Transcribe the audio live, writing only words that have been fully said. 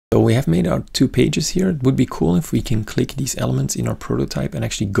So we have made our 2 pages here. It would be cool if we can click these elements in our prototype and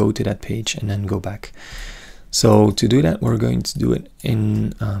actually go to that page and then go back. So to do that, we're going to do it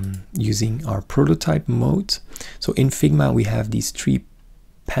in using our prototype mode. So in Figma, we have these 3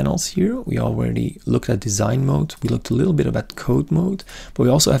 panels here. We already looked at design mode. We looked a little bit about code mode, but we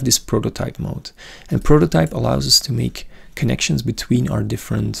also have this prototype mode. And prototype allows us to make connections between our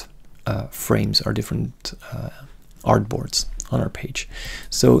different frames, our different artboards on our page.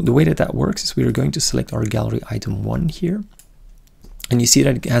 So the way that that works is we are going to select our gallery item 1 here. And you see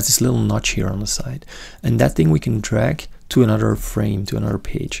that it has this little notch here on the side. And that thing we can drag to another frame, to another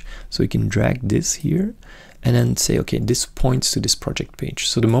page. So we can drag this here and then say, okay, this points to this project page.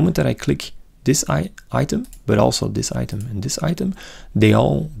 So the moment that I click this item, but also this item and this item, they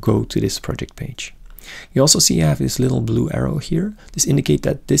all go to this project page. You also see I have this little blue arrow here. This indicates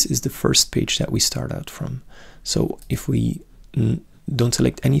that this is the first page that we start out from. So if we don't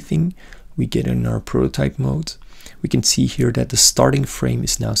select anything, we get in our prototype mode. We can see here that the starting frame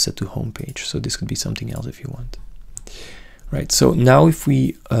is now set to home page. So this could be something else if you want. Right, so now if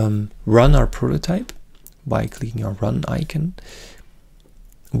we run our prototype by clicking our run icon,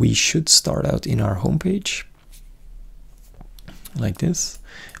 we should start out in our home page like this.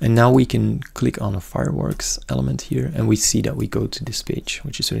 And now we can click on a fireworks element here and we see that we go to this page,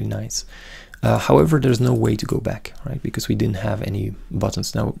 which is really nice. However, there's no way to go back, right? Because we didn't have any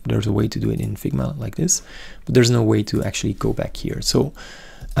buttons. Now there's a way to do it in Figma like this, but there's no way to actually go back here. So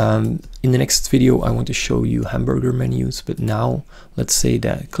in the next video, I want to show you hamburger menus, but now let's say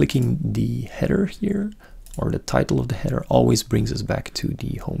that clicking the header here or the title of the header always brings us back to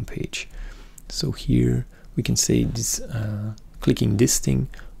the home page. So here we can say this, clicking this thing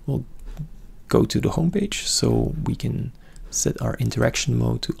will go to the home page. So we can set our interaction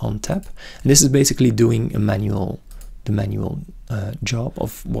mode to on tap, and this is basically doing the manual job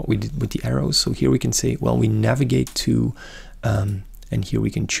of what we did with the arrows. So here we can say, well, we navigate to and here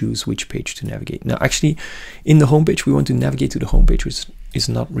we can choose which page to navigate. Now actually in the home page we want to navigate to the home page, which is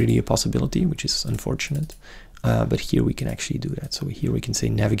not really a possibility, which is unfortunate, but here we can actually do that. So here we can say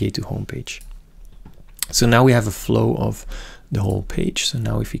navigate to home page. So now we have a flow of the whole page. So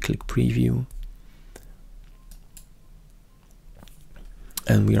now if we click preview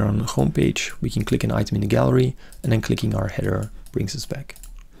and we are on the home page, we can click an item in the gallery, and then clicking our header brings us back,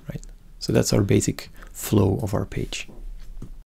 right? So that's our basic flow of our page.